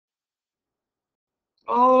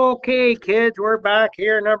Okay, kids, we're back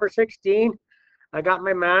here, number 16. I got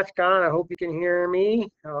my mask on. I hope you can hear me,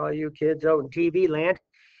 all you kids out in TV land.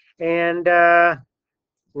 And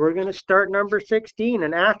we're going to start number 16.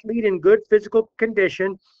 An athlete in good physical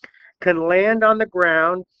condition can land on the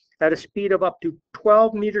ground at a speed of up to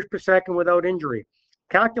 12 meters per second without injury.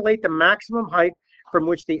 Calculate the maximum height from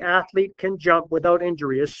which the athlete can jump without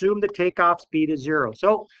injury. Assume the takeoff speed is 0.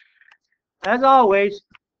 So, as always,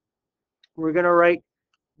 we're going to write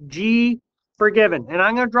G for given. And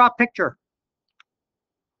I'm going to draw a picture.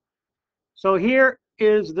 So here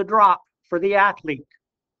is the drop for the athlete.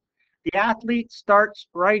 The athlete starts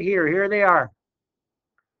right here. Here they are.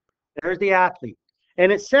 There's the athlete.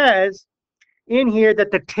 And it says in here that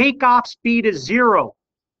the takeoff speed is 0.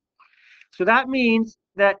 So that means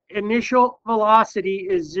that initial velocity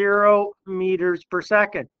is 0 meters per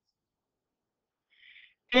second.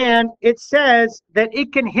 And it says that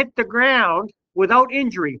it can hit the ground without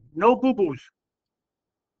injury, no boo-boos.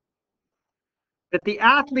 That the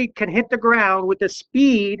athlete can hit the ground with a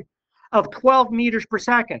speed of 12 meters per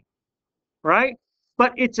second, right?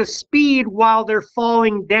 But it's a speed while they're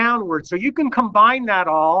falling downward. So you can combine that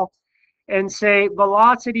all and say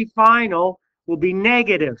velocity final will be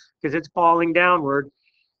negative because it's falling downward,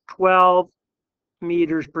 12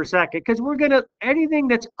 meters per second. Because we're going to, anything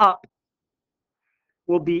that's up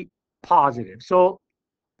will be positive. So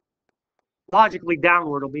logically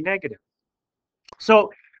downward will be negative.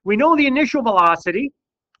 So we know the initial velocity.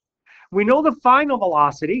 We know the final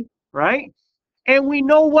velocity, right? And we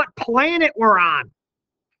know what planet we're on.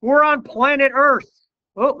 We're on planet Earth.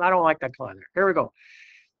 Oh, I don't like that planet. Here we go.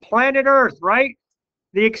 Planet Earth, right?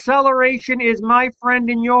 The acceleration is my friend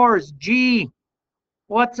and yours, G.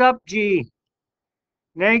 What's up, G?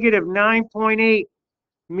 Negative 9.8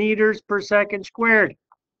 meters per second squared.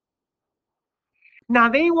 Now,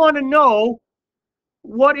 they want to know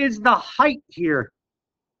what is the height here,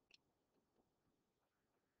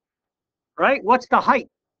 right? What's the height?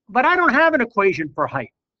 But I don't have an equation for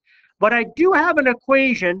height. But I do have an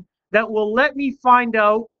equation that will let me find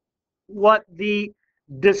out what the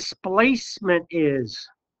displacement is.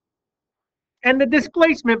 And the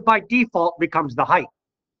displacement by default becomes the height.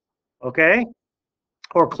 Okay?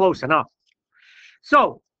 Or close enough.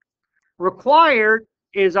 So, required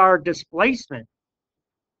is our displacement.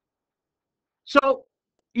 So,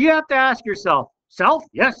 you have to ask yourself, self?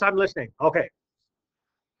 Yes, I'm listening. Okay.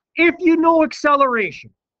 If you know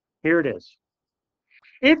acceleration, here it is.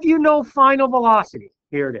 If you know final velocity,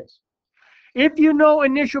 here it is. If you know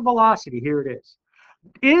initial velocity, here it is.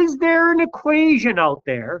 Is there an equation out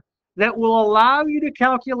there that will allow you to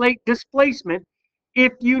calculate displacement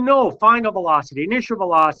if you know final velocity, initial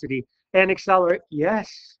velocity, and accelerate?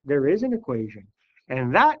 Yes, there is an equation.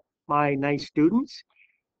 And that, my nice students,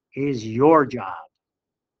 is your job.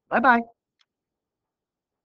 Bye-bye.